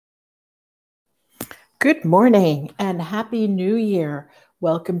Good morning and Happy New Year.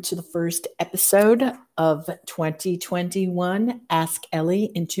 Welcome to the first episode of 2021 Ask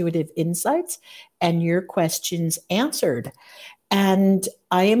Ellie Intuitive Insights and Your Questions Answered. And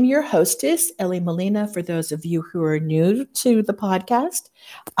I am your hostess, Ellie Molina, for those of you who are new to the podcast.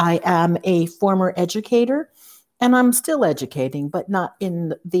 I am a former educator and I'm still educating, but not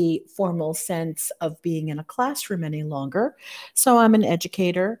in the formal sense of being in a classroom any longer. So I'm an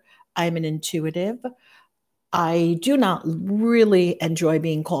educator, I'm an intuitive. I do not really enjoy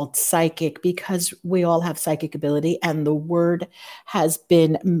being called psychic because we all have psychic ability, and the word has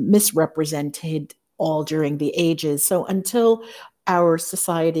been misrepresented all during the ages. So until our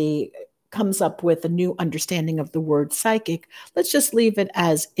society comes up with a new understanding of the word psychic, let's just leave it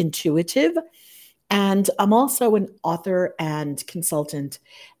as intuitive. And I'm also an author and consultant.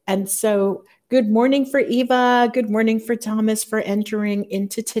 And so, good morning for Eva. Good morning for Thomas for entering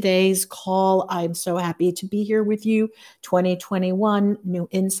into today's call. I'm so happy to be here with you. 2021, new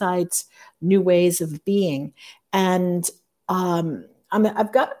insights, new ways of being. And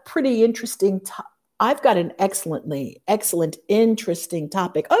I've got a pretty interesting I've got an excellent, interesting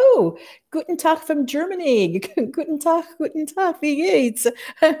topic. Oh, Guten Tag from Germany. Guten Tag, wie geht's?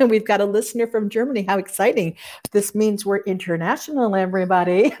 We've got a listener from Germany. How exciting. This means we're international,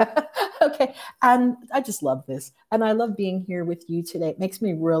 everybody. Okay. And I just love this. And I love being here with you today. It makes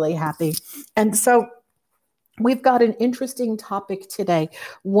me really happy. And so we've got an interesting topic today.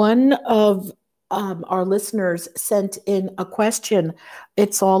 One of our listeners sent in a question.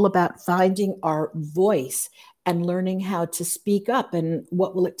 It's all about finding our voice and learning how to speak up and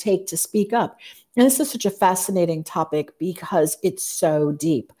what will it take to speak up. And this is such a fascinating topic because it's so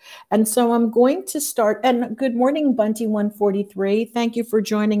deep. And so I'm going to start. And good morning, Bunty 143. Thank you for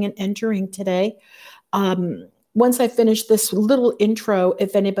joining and entering today. Once I finish this little intro,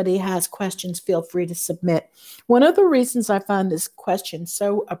 if anybody has questions, feel free to submit. One of the reasons I found this question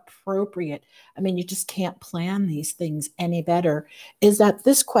so appropriate, I mean, you just can't plan these things any better, is that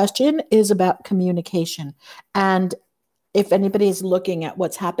this question is about communication. And if anybody is looking at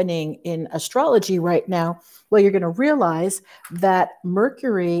what's happening in astrology right now, well, you're going to realize that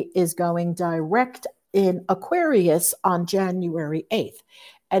Mercury is going direct in Aquarius on January 8th.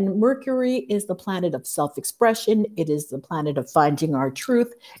 And Mercury is the planet of self expression. It is the planet of finding our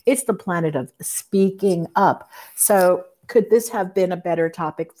truth. It's the planet of speaking up. So, could this have been a better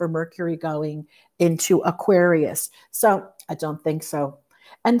topic for Mercury going into Aquarius? So, I don't think so.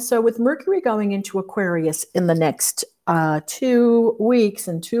 And so, with Mercury going into Aquarius in the next 2 weeks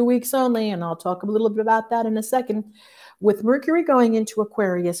and 2 weeks only, and I'll talk a little bit about that in a second. With Mercury going into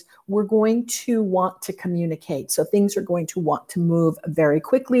Aquarius, we're going to want to communicate. So things are going to want to move very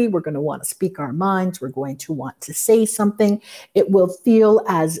quickly. We're going to want to speak our minds. We're going to want to say something. It will feel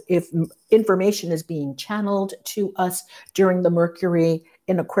as if information is being channeled to us during the Mercury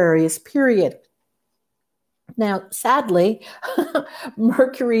in Aquarius period. Now, sadly,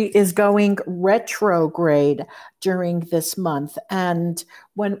 Mercury is going retrograde during this month. And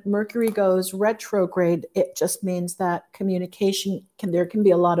when Mercury goes retrograde, it just means that there can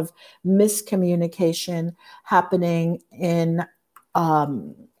be a lot of miscommunication happening in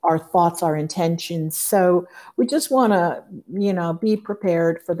our thoughts, our intentions. So we just want to, be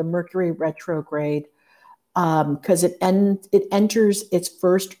prepared for the Mercury retrograde because it enters its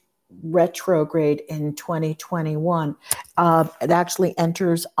first retrograde in 2021. It actually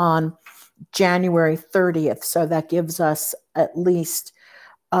enters on January 30th. So that gives us at least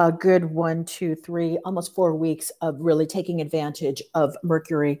a good 1, 2, 3, almost 4 weeks of really taking advantage of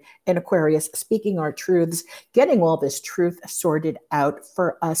Mercury in Aquarius, speaking our truths, getting all this truth sorted out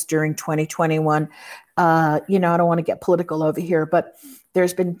for us during 2021. I don't want to get political over here, but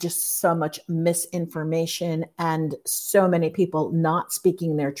there's been just so much misinformation and so many people not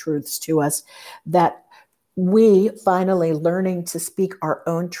speaking their truths to us that we finally learning to speak our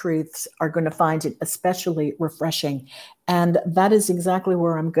own truths are going to find it especially refreshing. And that is exactly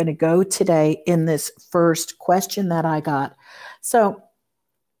where I'm going to go today in this first question that I got. So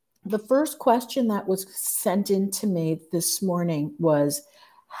the first question that was sent in to me this morning was,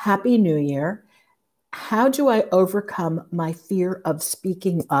 Happy New Year. How do I overcome my fear of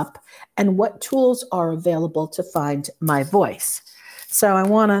speaking up? And what tools are available to find my voice? So I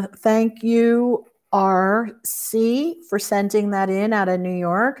want to thank you, RC, for sending that in out of New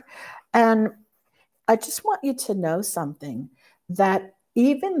York. And I just want you to know something, that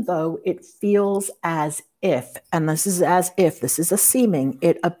even though it feels as if, and this is as if, this is a seeming,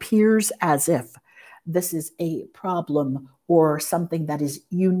 it appears as if this is a problem or something that is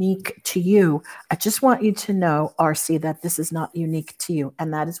unique to you, I just want you to know, RC, that this is not unique to you.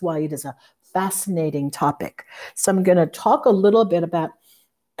 And that is why it is a fascinating topic. So I'm going to talk a little bit about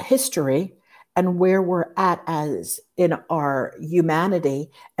history and where we're at as in our humanity.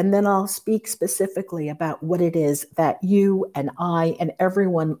 And then I'll speak specifically about what it is that you and I and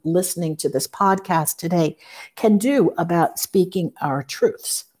everyone listening to this podcast today can do about speaking our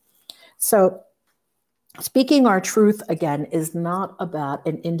truths. So, speaking our truth again is not about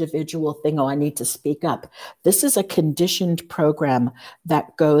an individual thing. Oh, I need to speak up. This is a conditioned program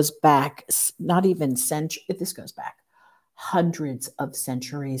that goes back, not even century. This goes back hundreds of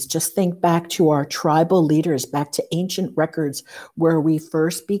centuries. Just think back to our tribal leaders, back to ancient records where we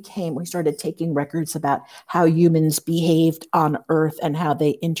started taking records about how humans behaved on Earth and how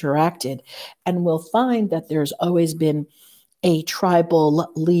they interacted. And we'll find that a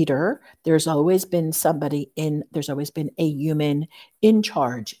tribal leader. There's always been a human in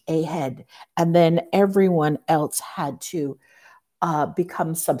charge, a head. And then everyone else had to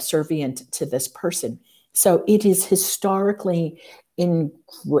become subservient to this person. So it is historically in,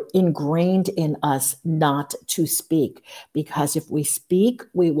 ingrained in us not to speak, because if we speak,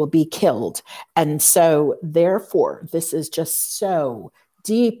 we will be killed. And so, therefore, this is just so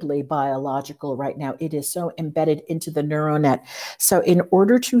deeply biological right now. It is so embedded into the neural net. So, in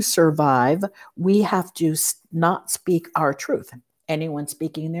order to survive, we have to not speak our truth. Anyone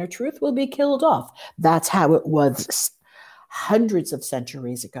speaking their truth will be killed off. That's how it was hundreds of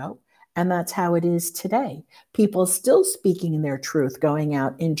centuries ago. And that's how it is today. People still speaking their truth, going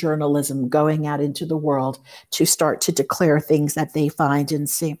out in journalism, going out into the world to start to declare things that they find and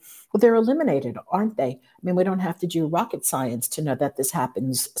see. Well, they're eliminated, aren't they? I mean, we don't have to do rocket science to know that this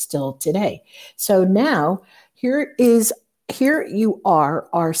happens still today. So now here you are,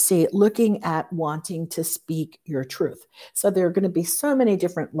 RC, looking at wanting to speak your truth. So there are going to be so many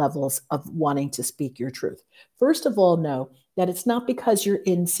different levels of wanting to speak your truth. First of all, know that it's not because you're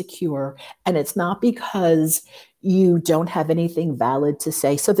insecure, and it's not because you don't have anything valid to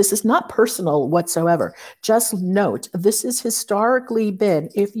say. So this is not personal whatsoever. Just note, this has historically been,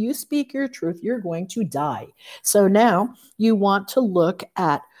 if you speak your truth, you're going to die. So now you want to look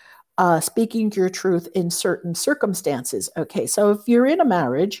at speaking your truth in certain circumstances. Okay, so if you're in a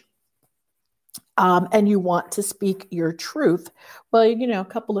marriage, and you want to speak your truth, well, a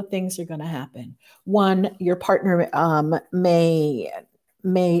couple of things are going to happen. One, your partner may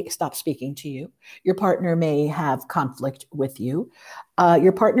stop speaking to you. Your partner may have conflict with you.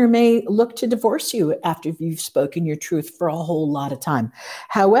 Your partner may look to divorce you after you've spoken your truth for a whole lot of time.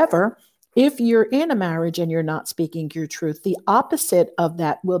 However, if you're in a marriage and you're not speaking your truth, the opposite of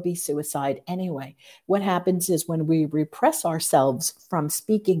that will be suicide anyway. What happens is when we repress ourselves from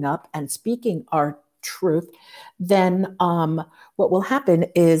speaking up and speaking our truth, then what will happen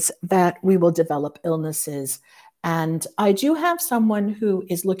is that we will develop illnesses. And I do have someone who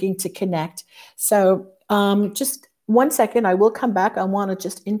is looking to connect. So just 1 second, I will come back. I want to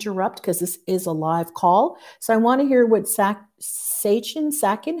just interrupt because this is a live call. So I want to hear what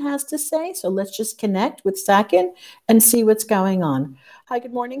Sakin has to say. So let's just connect with Sakin and see what's going on. Hi,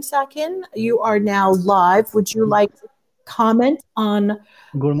 good morning, Sakin. You are now live. Would you like to comment on,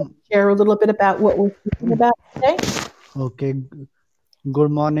 Good, share a little bit about what we're speaking about today? okay.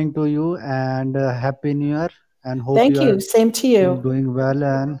 Good morning to you and happy New Year. And hope Thank you you. are Same to you. doing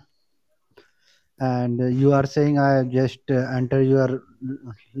well. And you are saying I just enter your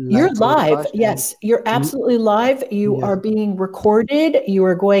You're live live. broadcast and Yes, you're you absolutely live. You are yes. being recorded. You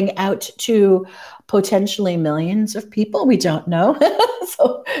are going out to potentially millions of people. We don't know.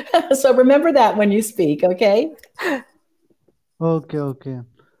 so, so remember that when you speak, okay? Okay, okay.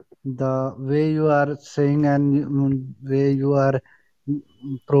 The way you are saying and way you are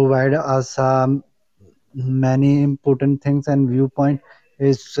provide us many important things and viewpoint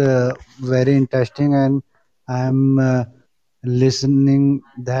is very interesting, and I'm listening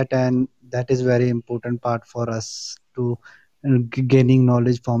that, and that is very important part for us to gaining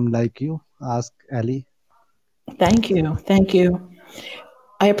knowledge from like you. Ask Ali. Thank you. Thank you.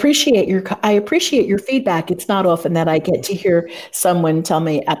 I appreciate your feedback. It's not often that I get to hear someone tell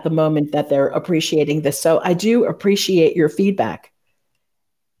me at the moment that they're appreciating this. So I do appreciate your feedback.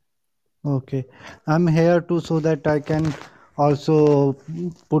 Okay, I'm here too so that I can also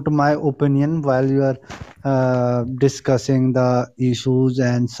put my opinion while you are discussing the issues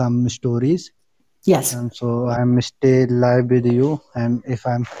and some stories. Yes, And so I'm stay live with you. And if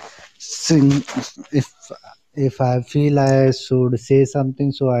I'm sing, if I feel I should say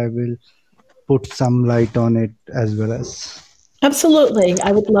something, so I will put some light on it as well as. absolutely.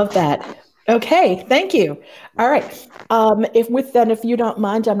 I would love that. Okay, thank you. All right. If you don't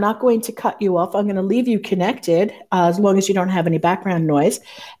mind, I'm not going to cut you off. I'm going to leave you connected as long as you don't have any background noise.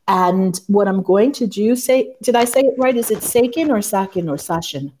 And what I'm going to do, did I say it right? Is it Sakin or Sakin or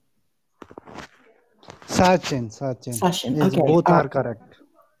Sashin? Sachin Sashin. is Okay. both are correct.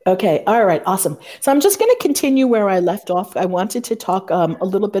 Okay. All right. Awesome. So I'm just going to continue where I left off. I wanted to talk a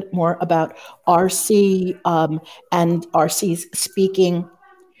little bit more about RC and RC's speaking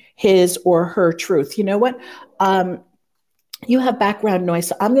his or her truth. You know what? Um, you have background noise,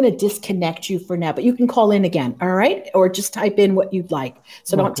 so I'm going to disconnect you for now, but you can call in again, all right? Or just type in what you'd like.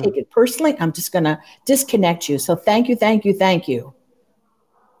 So don't Okay, take it personally. I'm just going to disconnect you. So thank you, thank you, thank you.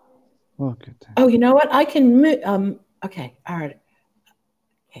 okay, thank Oh, you. you know what? I can okay, all right.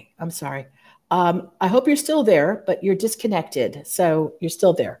 Okay, I'm sorry. I hope you're still there, but you're disconnected. So you're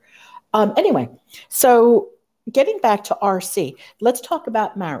still there. Anyway, so getting back to RC, let's talk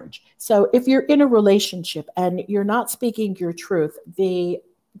about marriage. So if you're in a relationship and you're not speaking your truth, the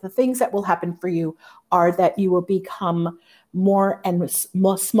things that will happen for you are that you will become more and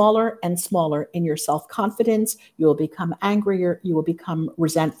more smaller and smaller in your self-confidence. You will become angrier, you will become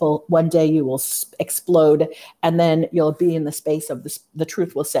resentful. One day you will explode, and then you'll be in the space of this, the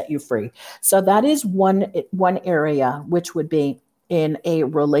truth will set you free. So that is one area, which would be in a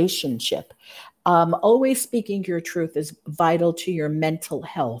relationship. Always speaking your truth is vital to your mental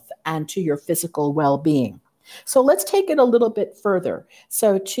health and to your physical well-being. So let's take it a little bit further.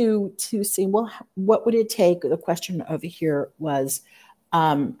 So to see, well, what would it take? The question over here was,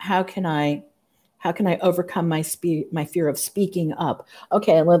 how can I overcome my fear of speaking up?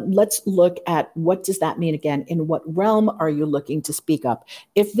 Okay, let's look at what does that mean again? In what realm are you looking to speak up?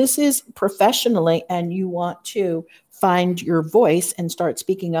 If this is professionally and you want to find your voice and start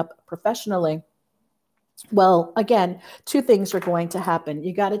speaking up professionally, well, again, two things are going to happen.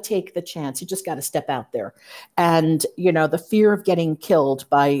 You got to take the chance. You just got to step out there. And, the fear of getting killed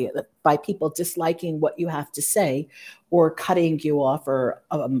by people disliking what you have to say or cutting you off or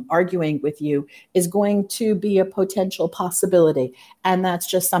arguing with you is going to be a potential possibility. And that's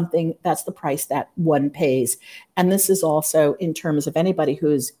just something, that's the price that one pays. And this is also in terms of anybody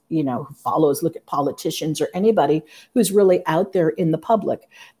who's, who follows, look at politicians or anybody who's really out there in the public.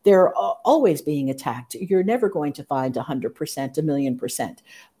 They're always being attacked. You're never going to find 100%, a million percent.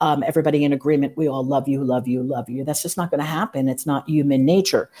 Everybody in agreement, we all love you, love you, love you. That's just not going to happen. It's not human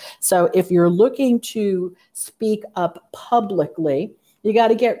nature. So if you're looking to speak up publicly, you got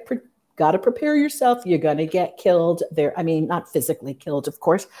to prepare yourself. You're going to get killed there. I mean, not physically killed, of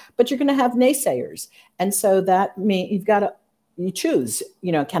course, but you're going to have naysayers. And so that means you choose,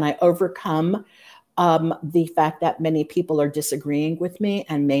 can I overcome the fact that many people are disagreeing with me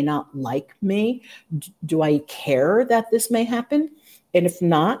and may not like me? Do I care that this may happen? And if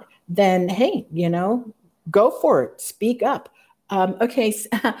not, then hey, go for it. Speak up. Okay,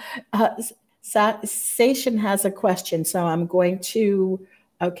 Sation has a question, so I'm going to.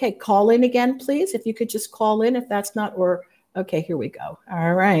 Okay, call in again, please. If you could just call in, if that's not, or okay, here we go.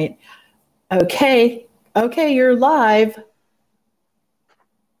 All right. Okay, okay, you're live.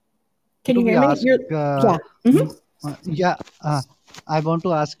 Can To you be hear me? asked, You're yeah. Mm-hmm. yeah, I want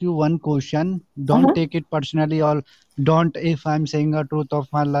to ask you one question. Don't Uh-huh. take it personally, or don't. If I'm saying a truth of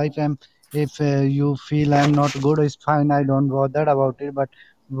my life, and if you feel I'm not good, it's fine. I don't bother about it. But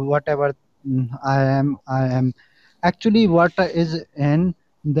whatever I am. Actually, what is in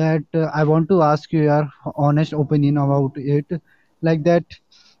that I want to ask you your honest opinion about it. Like that,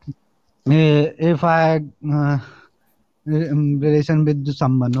 if I relation with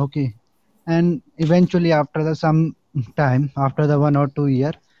someone, okay, and eventually after the some time, after the 1 or 2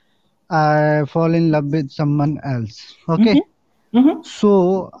 year, I fall in love with someone else, okay. Mm-hmm. Mm-hmm.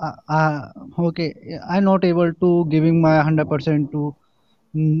 So okay, I'm not able to giving my 100% to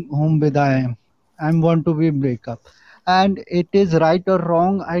whom with I am. I want to be break up. And it is right or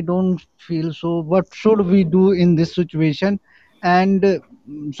wrong, I don't feel so. What should we do in this situation? And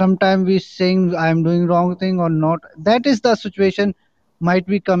sometimes we saying I'm doing wrong thing or not. That is the situation might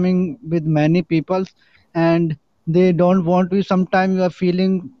be coming with many people, and they don't want to. Sometimes you are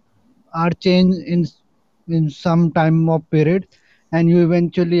feeling are changed in some time of period, and you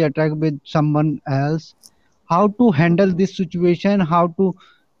eventually attract with someone else. How to handle this situation? How to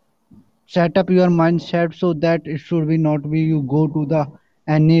set up your mindset so that it should be not be you go to the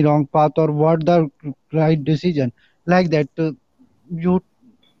any wrong path or what the right decision, like that.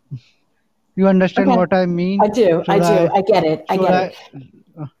 You understand Okay. what I mean? I do. I should do. i I get it. I should get I it.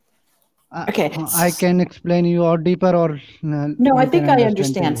 Okay. I can explain you or deeper, or No, I you can think I understand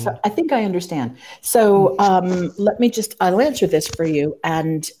understand. till So here. I think I understand. So let me just, I'll answer this for you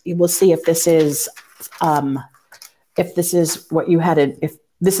and we'll see um, if this is what you had, if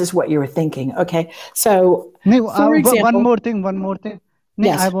this is what you were thinking. Okay. So No, for one example, more thing, one more thing. No,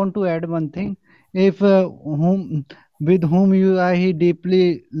 I yes. want to add one thing. If whom with whom you are, he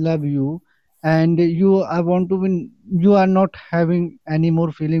deeply love you, and you, I want to win. You are not having any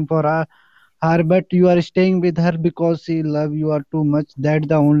more feeling for her, but you are staying with her because she love you are too much. That's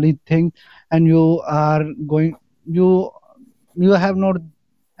the only thing, and you are going. You you have not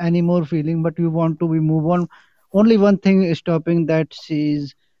any more feeling, but you want to be move on. Only one thing is stopping that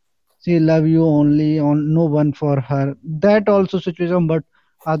she love you only on no one for her, that also situation. But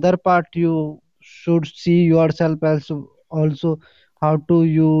other part you should see yourself as also, how to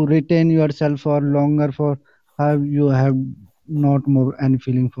you retain yourself for longer for how you have not more any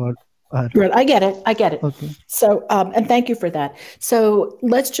feeling for her. Right, I get it. I get it. Okay. So, and thank you for that. So,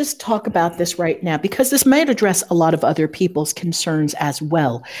 let's just talk about this right now because this might address a lot of other people's concerns as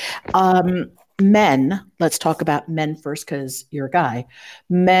well. Men, let's talk about men first because you're a guy.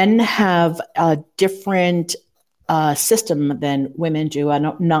 Men have a different system than women do. I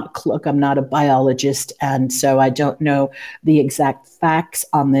don't not look. I'm not a biologist, and so I don't know the exact facts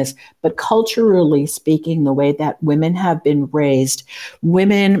on this. But culturally speaking, the way that women have been raised,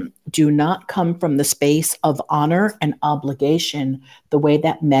 women do not come from the space of honor and obligation the way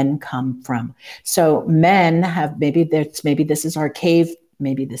that men come from. So men have maybe this is our cave.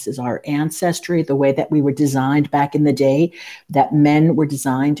 Maybe this is our ancestry, the way that we were designed back in the day, that men were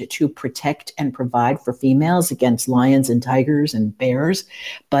designed to protect and provide for females against lions and tigers and bears.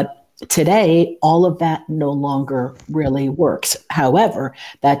 But today, all of that no longer really works. However,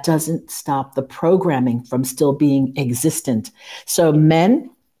 that doesn't stop the programming from still being existent. So men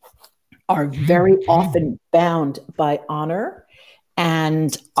are very often bound by honor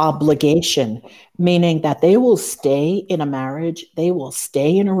and obligation, meaning that they will stay in a marriage, they will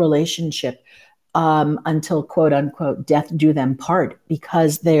stay in a relationship until quote unquote death do them part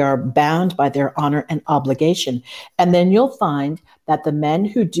because they are bound by their honor and obligation. And then you'll find that the men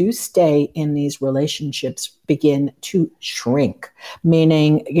who do stay in these relationships begin to shrink,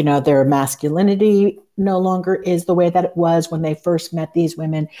 meaning, you know, their masculinity no longer is the way that it was when they first met these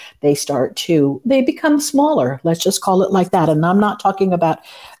women. They become smaller. Let's just call it like that. And I'm not talking about,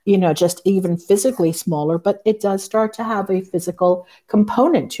 you know, just even physically smaller, but it does start to have a physical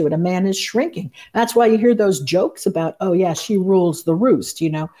component to it. A man is shrinking. That's why you hear those jokes about, oh, yeah, she rules the roost, you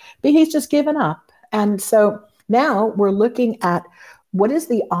know, but he's just given up. And so now we're looking at what is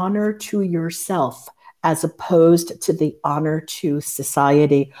the honor to yourself as opposed to the honor to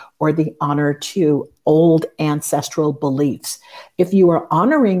society or the honor to old ancestral beliefs. If you are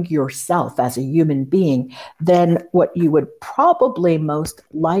honoring yourself as a human being, then what you would probably most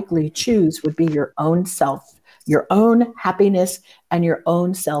likely choose would be your own self, your own happiness, and your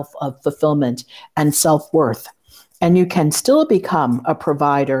own self of fulfillment and self worth. And you can still become a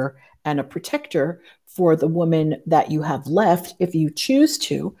provider and a protector for the woman that you have left if you choose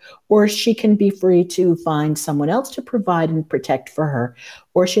to, or she can be free to find someone else to provide and protect for her,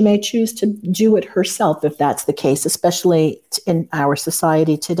 or she may choose to do it herself if that's the case. Especially in our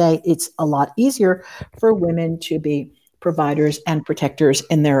society today, it's a lot easier for women to be providers and protectors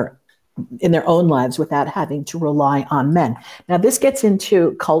in their own lives without having to rely on men. Now, this gets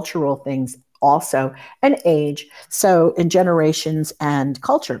into cultural things also and age, so in generations and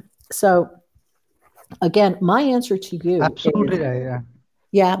culture. So, again, my answer to you Absolutely is right. Yeah.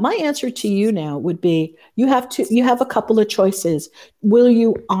 yeah, my answer to you now would be you have a couple of choices. Will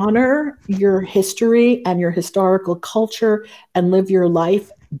you honor your history and your historical culture and live your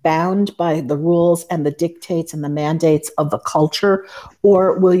life bound by the rules and the dictates and the mandates of the culture,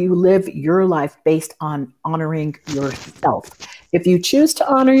 or will you live your life based on honoring yourself? If you choose to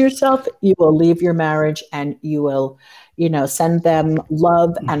honor yourself, you will leave your marriage and you will, you know, send them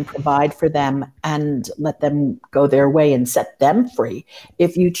love and provide for them and let them go their way and set them free.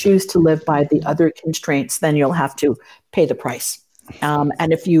 If you choose to live by the other constraints, then you'll have to pay the price. And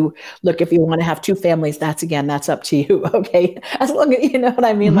if you want to have two families, that's up to you. Okay. As long as you know what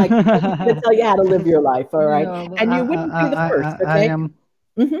I mean, like I'm not going to tell you how to live your life. All right. Yeah, And you wouldn't be the first. I Okay. am.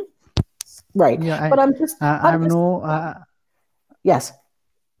 hmm Right. Yeah, But I'm I'm just, no. yes.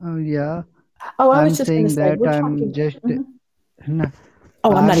 Yeah, Oh, I was I'm just going to saying say, that we're I'm talking. just. Mhm. Nah,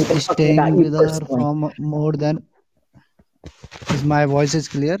 Oh, I'm not I'm even talking about staying you with her personally. from more than. Is my voice is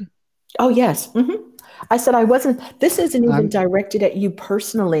clear? Oh, yes. I said I wasn't. This isn't even I'm directed at you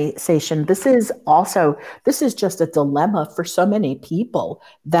personally, Sation. This is just a dilemma for so many people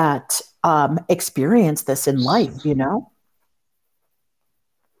that experience this in life. You know.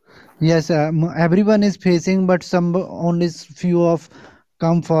 Yes, everyone is facing, but some only few of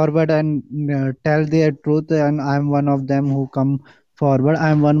come forward and tell their truth, and I'm one of them who come forward.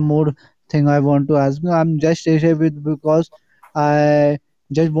 I'm one more thing I want to ask you. I'm just issue with because I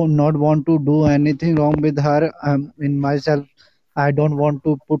just not want to do anything wrong with her. In myself, I don't want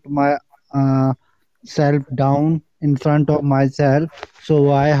to put my uh, self down in front of myself.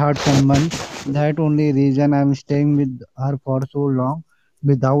 So I hurt someone. That only reason I'm staying with her for so long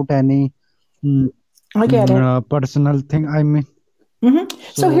without any mm, I get it. personal thing. I mean,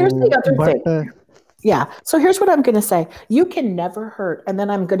 So here's the so other but thing. Yeah. So here's what I'm going to say. You can never hurt. And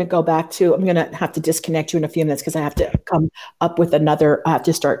then I'm going to go back to, I'm going to have to disconnect you in a few minutes because I have to come up with another, I have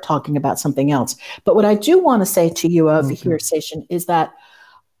to start talking about something else. But what I do want to say to you over okay, here, Station, is that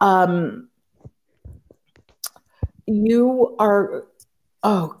um, you are,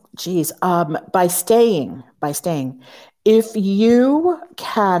 oh, geez, by staying, if you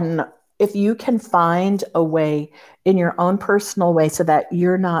can, if you can find a way in your own personal way so that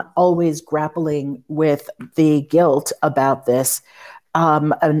you're not always grappling with the guilt about this,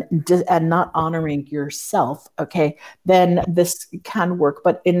 and not honoring yourself, okay, then this can work.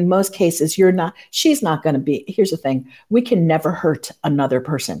 But in most cases, she's not going to be. Here's the thing: we can never hurt another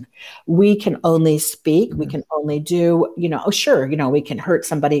person. We can only speak. We can yes, only do, oh, sure, we can hurt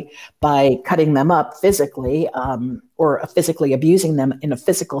somebody by cutting them up physically, or physically abusing them in a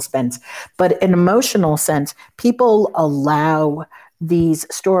physical sense. But in emotional sense, people allow these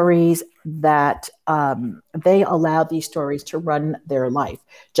stories that they allow these stories to run their life.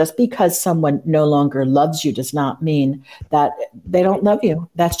 Just because someone no longer loves you does not mean that they don't love you.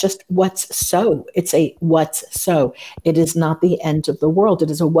 That's just what's so. It's a what's so. It is not the end of the world.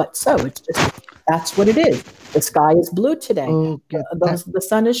 It is a what so. It's just that's what it is. The sky is blue today. okay. The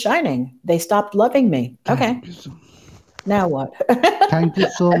sun is shining. They stopped loving me. Okay, Thank you. now what? Thank you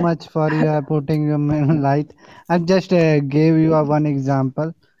so much for your putting light. I just gave you a one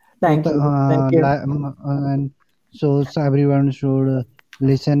example, Thank you. Thank you. and so everyone should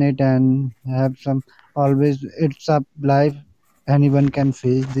listen it and have some. Always, it's a life. Anyone can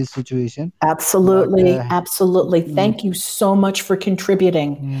face this situation, but Absolutely, absolutely. mm, Thank you so much for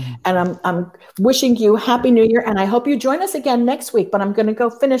contributing. mm, And I'm wishing you happy new year, and I hope you join us again next week, but I'm going to go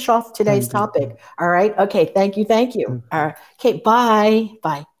finish off today's thank you. topic. All right. Okay, thank you. Thank you. All right. Okay, bye.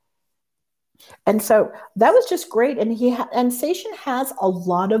 Bye. And so that was just great. And and Sation has a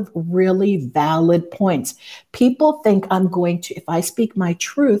lot of really valid points. People think if I speak my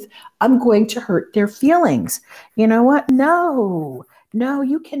truth, I'm going to hurt their feelings. You know what? No, no,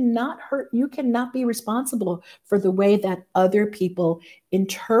 you cannot hurt. You cannot be responsible for the way that other people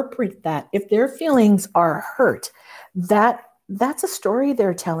interpret that. If their feelings are hurt, that's a story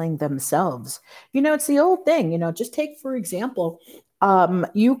they're telling themselves. It's the old thing. Just take, for example,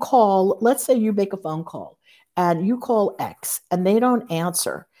 you call, let's say you make a phone call and you call X and they don't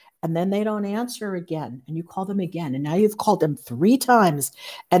answer. And then they don't answer again, and you call them again. And now you've called them 3 times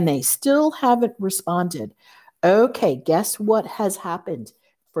and they still haven't responded. Okay, guess what has happened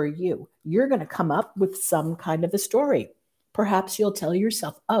for you? You're going to come up with some kind of a story. Perhaps you'll tell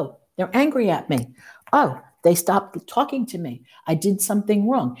yourself, oh, they're angry at me. Oh, they stopped talking to me. I did something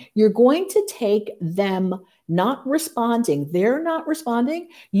wrong. You're going to take them not responding, they're not responding,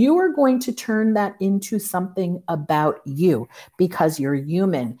 you are going to turn that into something about you because you're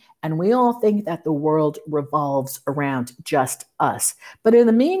human. And we all think that the world revolves around just us. But in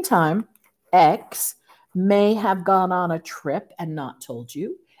the meantime, X may have gone on a trip and not told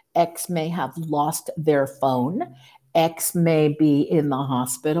you. X may have lost their phone. X may be in the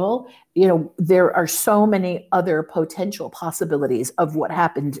hospital. There are so many other potential possibilities of what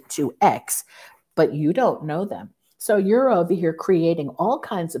happened to X, but you don't know them. So you're over here creating all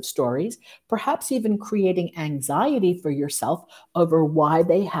kinds of stories, perhaps even creating anxiety for yourself over why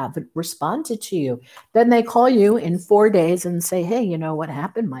they haven't responded to you. Then they call you in 4 days and say, hey, you know what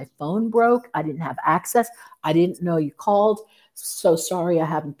happened? My phone broke. I didn't have access. I didn't know you called. So sorry, I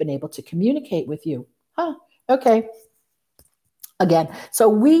haven't been able to communicate with you. Huh, okay. Again, so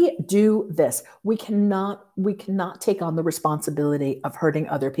we do this. We cannot take on the responsibility of hurting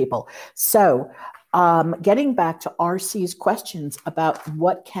other people. So getting back to RC's questions about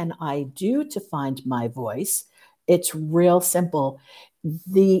what can I do to find my voice, it's real simple.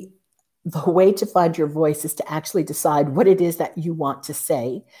 The way to find your voice is to actually decide what it is that you want to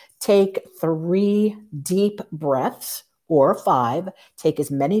say. Take 3 deep breaths or 5. Take as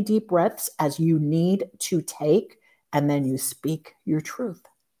many deep breaths as you need to take, and then you speak your truth.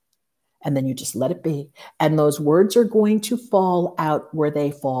 And then you just let it be. And those words are going to fall out where they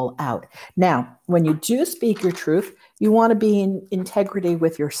fall out. Now, when you do speak your truth, you want to be in integrity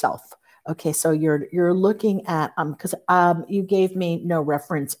with yourself. Okay, so you're looking at because you gave me no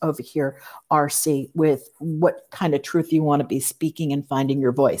reference over here, RC, with what kind of truth you want to be speaking and finding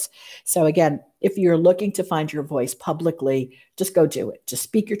your voice. So again, if you're looking to find your voice publicly, just go do it. Just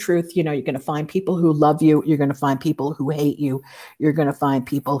speak your truth. You know, you're going to find people who love you. You're going to find people who hate you. You're going to find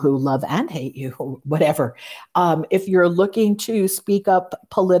people who love and hate you, whatever. If you're looking to speak up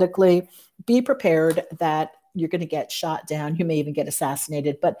politically, be prepared that you're going to get shot down. You may even get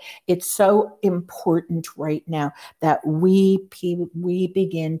assassinated. But it's so important right now that we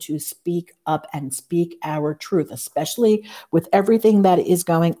begin to speak up and speak our truth, especially with everything that is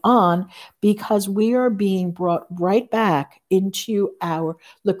going on, because we are being brought right back into our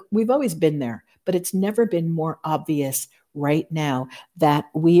look. We've always been there, but it's never been more obvious right now that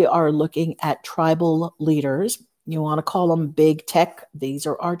we are looking at tribal leaders. You want to call them big tech. These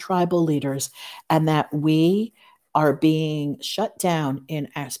are our tribal leaders, and that we are being shut down in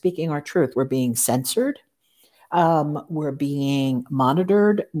our speaking our truth. We're being censored. We're being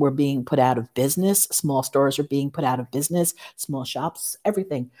monitored. We're being put out of business. Small stores are being put out of business. Small shops,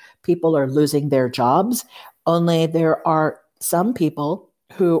 everything. People are losing their jobs. Only there are some people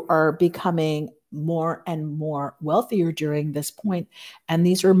who are becoming more and more wealthier during this point. And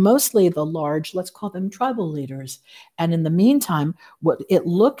these are mostly the large, let's call them tribal leaders. And in the meantime, what it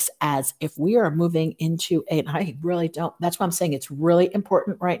looks as if we are moving into, and I really don't, that's why I'm saying it's really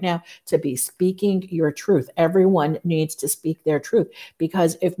important right now to be speaking your truth. Everyone needs to speak their truth,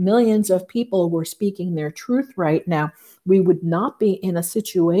 because if millions of people were speaking their truth right now, we would not be in a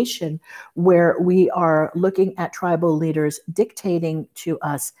situation where we are looking at tribal leaders dictating to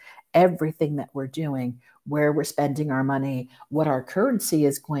us everything that we're doing, where we're spending our money, what our currency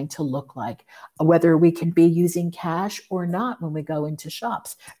is going to look like, whether we can be using cash or not when we go into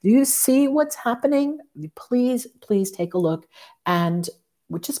shops. Do you see what's happening? Please, please take a look and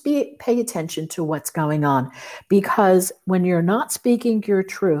just pay attention to what's going on, because when you're not speaking your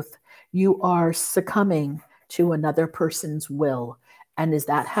truth, you are succumbing to another person's will. And is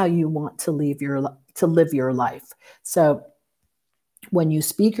that how you want to live your life? So when you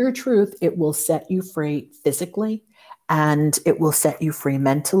speak your truth, it will set you free physically, and it will set you free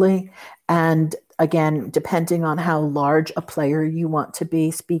mentally. And again, depending on how large a player you want to be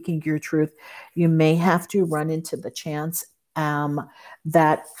speaking your truth, you may have to run into the chance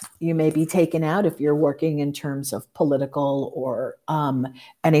that you may be taken out if you're working in terms of political or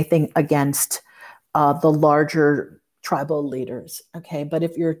anything against the larger tribal leaders. Okay. But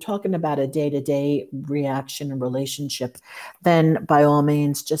if you're talking about a day-to-day reaction and relationship, then by all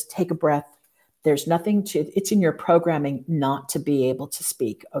means, just take a breath. There's nothing it's in your programming not to be able to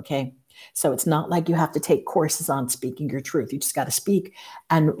speak. Okay. So it's not like you have to take courses on speaking your truth. You just got to speak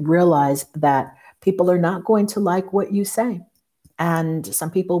and realize that people are not going to like what you say. And some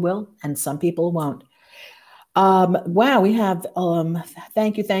people will, and some people won't. Wow, we have,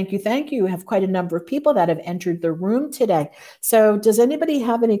 thank you, thank you, thank you. We have quite a number of people that have entered the room today. So does anybody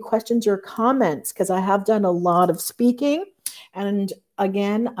have any questions or comments? Because I have done a lot of speaking. And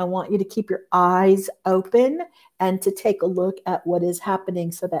again, I want you to keep your eyes open and to take a look at what is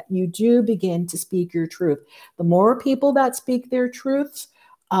happening so that you do begin to speak your truth. The more people that speak their truths,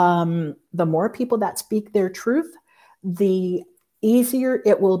 the easier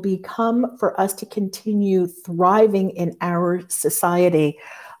it will become for us to continue thriving in our society.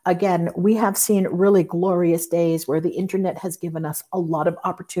 Again, we have seen really glorious days where the internet has given us a lot of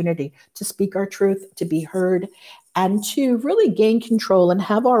opportunity to speak our truth, to be heard, and to really gain control and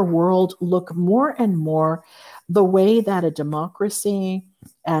have our world look more and more the way that a democracy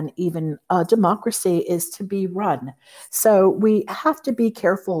and even a democracy is to be run. So we have to be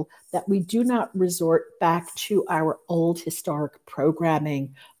careful that we do not resort back to our old historic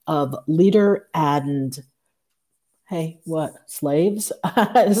programming of leader and slaves?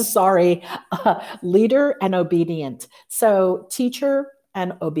 Sorry, leader and obedient. So teacher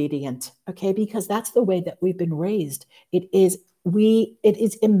and obedient, okay, because that's the way that we've been raised. It is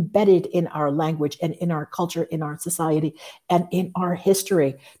embedded in our language and in our culture, in our society, and in our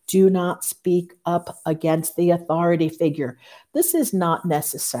history. Do not speak up against the authority figure. This is not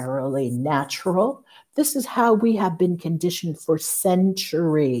necessarily natural. This is how we have been conditioned for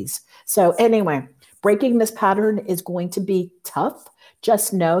centuries. So anyway, breaking this pattern is going to be tough.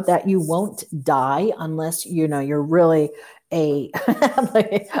 Just know that you won't die unless you're really a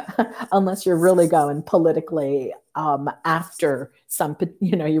unless you're really going politically after some,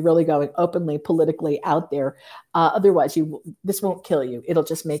 you're really going openly politically out there. Otherwise, this won't kill you. It'll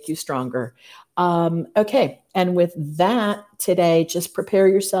just make you stronger. Okay, and with that today, just prepare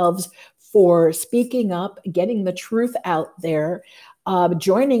yourselves for speaking up, getting the truth out there,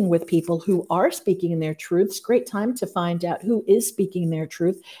 joining with people who are speaking their truths. Great time to find out who is speaking their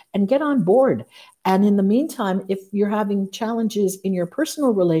truth and get on board. And in the meantime, if you're having challenges in your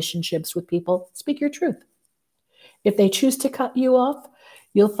personal relationships with people, speak your truth. If they choose to cut you off,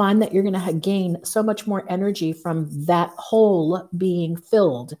 you'll find that you're going to gain so much more energy from that hole being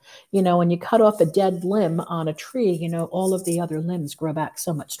filled. When you cut off a dead limb on a tree, all of the other limbs grow back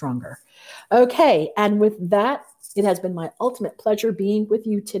so much stronger. Okay, and with that, it has been my ultimate pleasure being with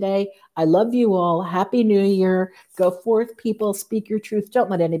you today. I love you all. Happy New Year. Go forth, people. Speak your truth.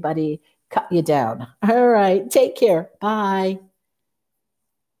 Don't let anybody cut you down. All right, take care. Bye.